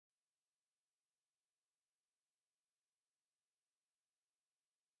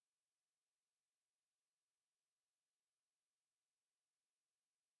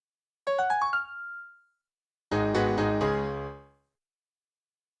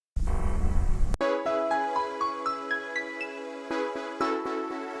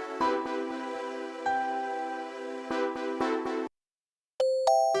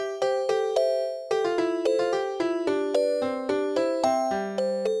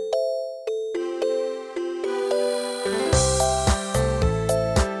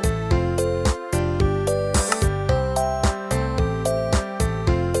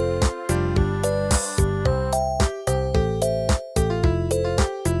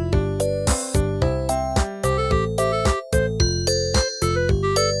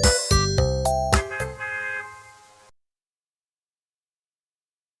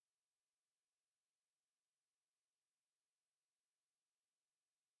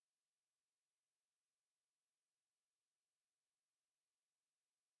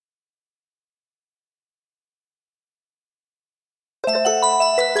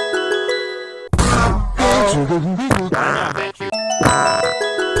What's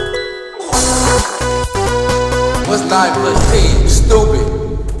 9 plus 10? You stupid.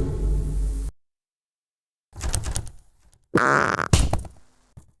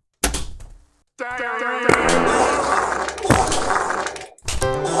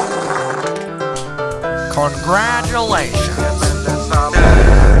 Congratulations.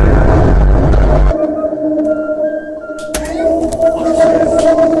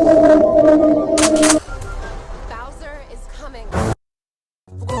 Bowser is coming.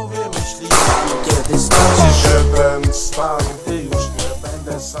 Kiedy znaczy, że będę sam, ty już nie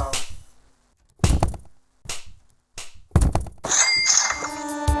będę sam.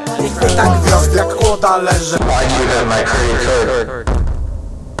 Niech mnie tak gwiazd jak kłoda leży.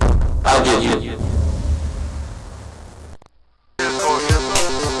 I'll get you.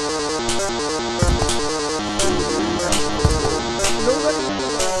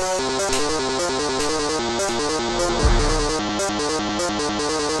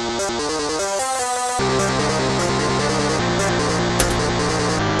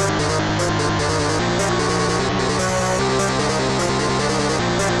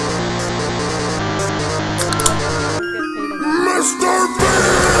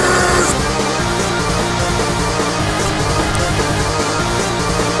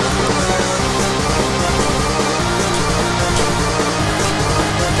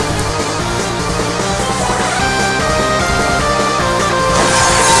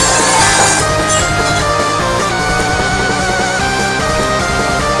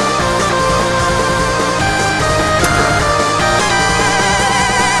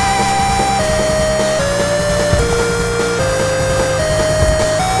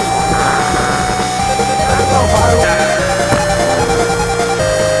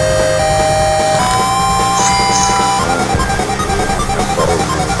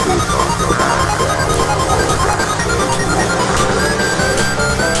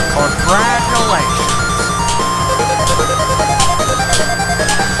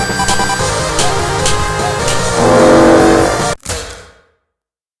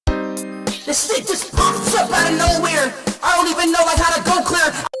 This shit just pops up out of nowhere. I don't even know like how to go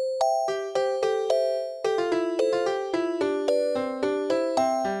clear.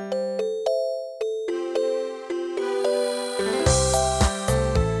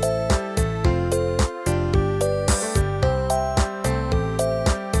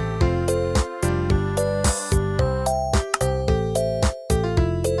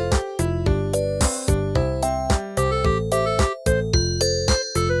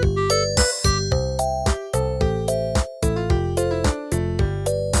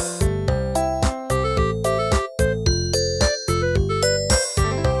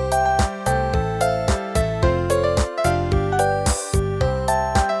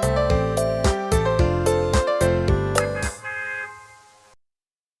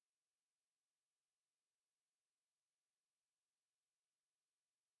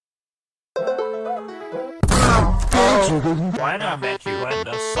 When I met you in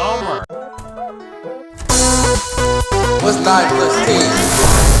the summer. What's 9 plus 10?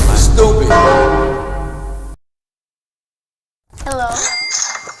 You stupid. Hello.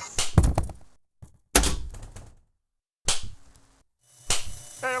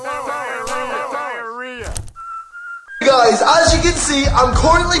 Guys, as you can see, I'm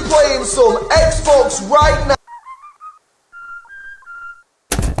currently playing some Xbox right now.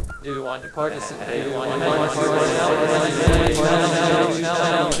 Do you want to participate? Do you want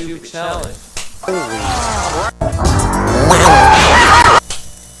to YouTube challenge?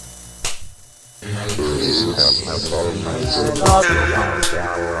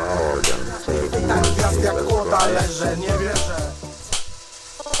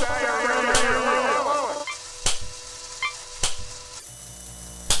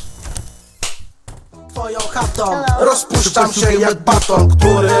 Twoją chatą rozpuszczam się jak baton,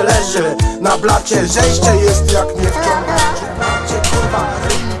 który leży na blacie. Zejście jest jak nie wciągać. Macie kurwa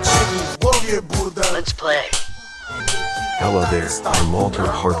ryjczyki w głowie burdel. Let's play. Hello there, I'm Walter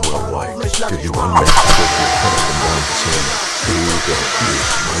Hartwell White. Do you unmatch with your head up and down the ceiling? Do you don't use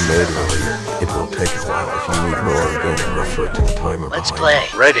my maid earlier? It will take a while if you need more than refer to the timer behind. Let's play.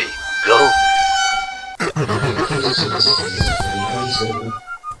 Ready. Go.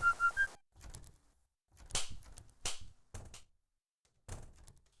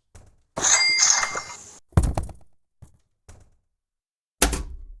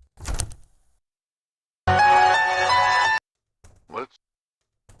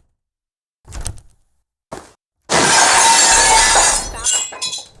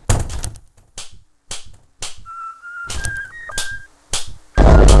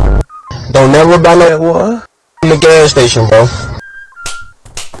 Don't never buy that one. the gas station, bro.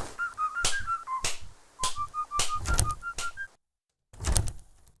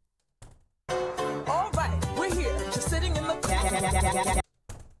 Alright, we're here, just sitting in the car.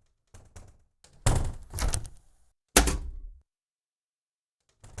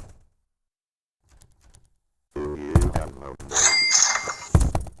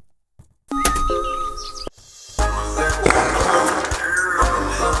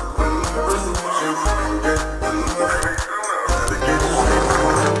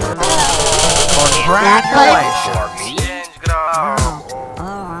 Congratulations.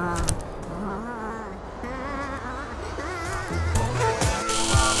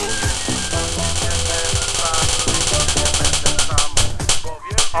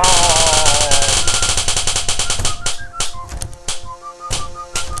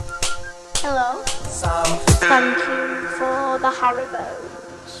 Hello. Thank you for the Haribos.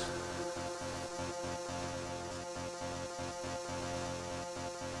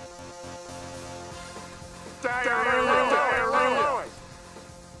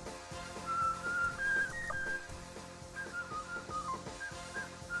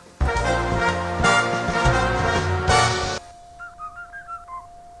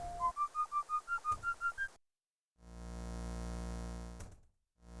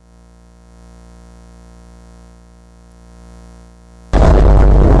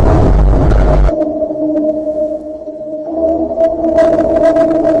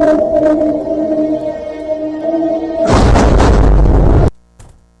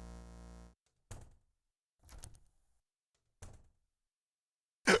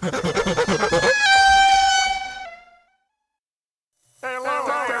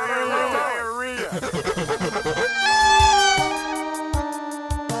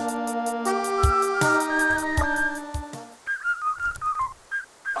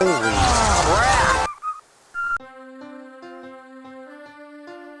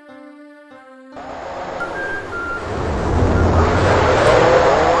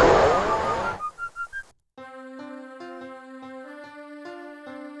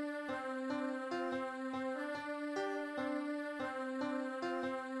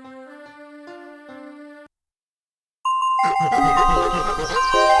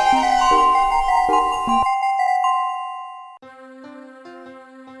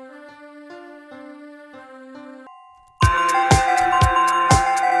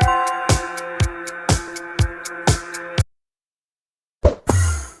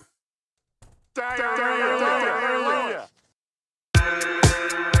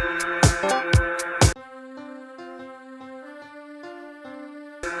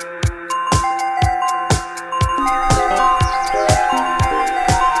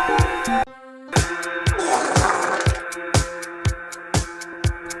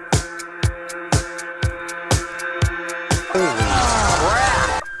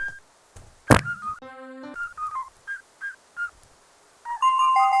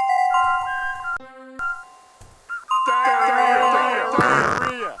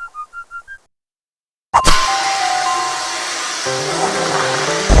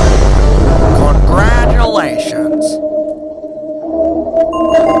 Congratulations.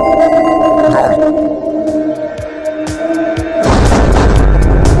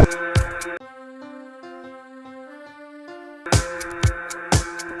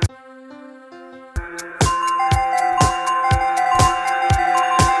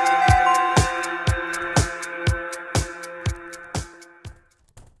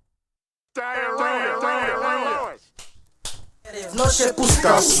 W nosie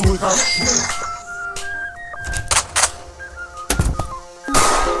pustka, słychać.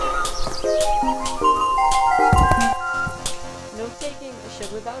 No taking a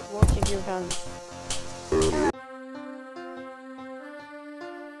shit without washing your hands.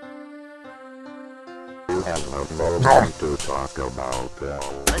 You have no more to talk about.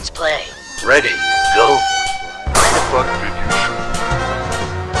 Let's play. Ready, go. Where the fuck did you shoot?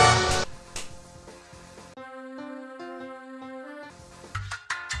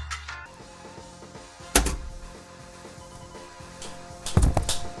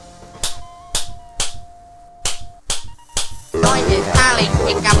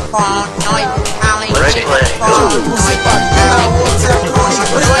 Ready, play, go.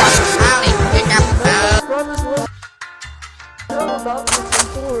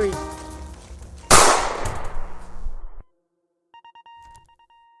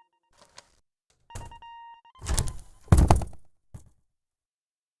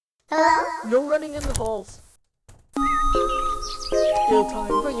 Hello? No running in the halls. Still time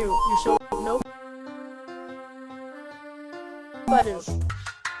for you. You show no buttons.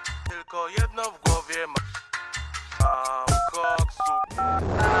 Tylko jedno w głowie ma.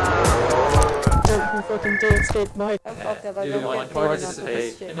 Don't fucking dare skate my. I'm fucked up. I Do you don't want get to paid enough for participate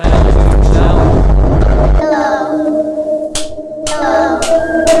this shit. in my YouTube challenge?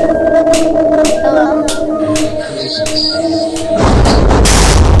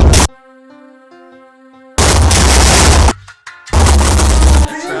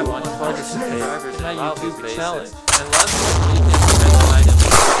 I want to participate in my YouTube challenge. And last one, you can spend the items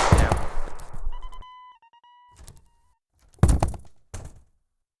right now.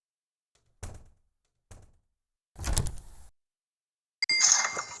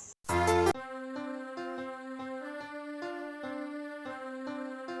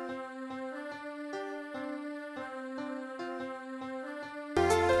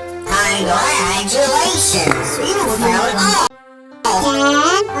 Congratulations, you found all.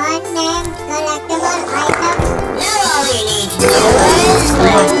 Unnamed collectible items. Now all you need to do is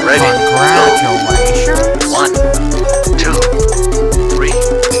play. Ready? Congratulations. 1, 2, 3,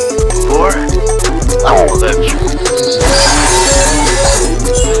 4. Oh, that's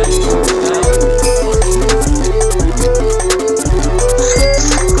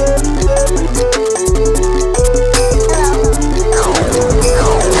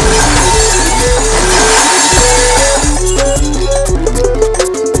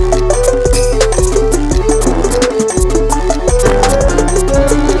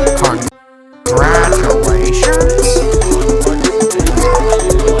Congratulations.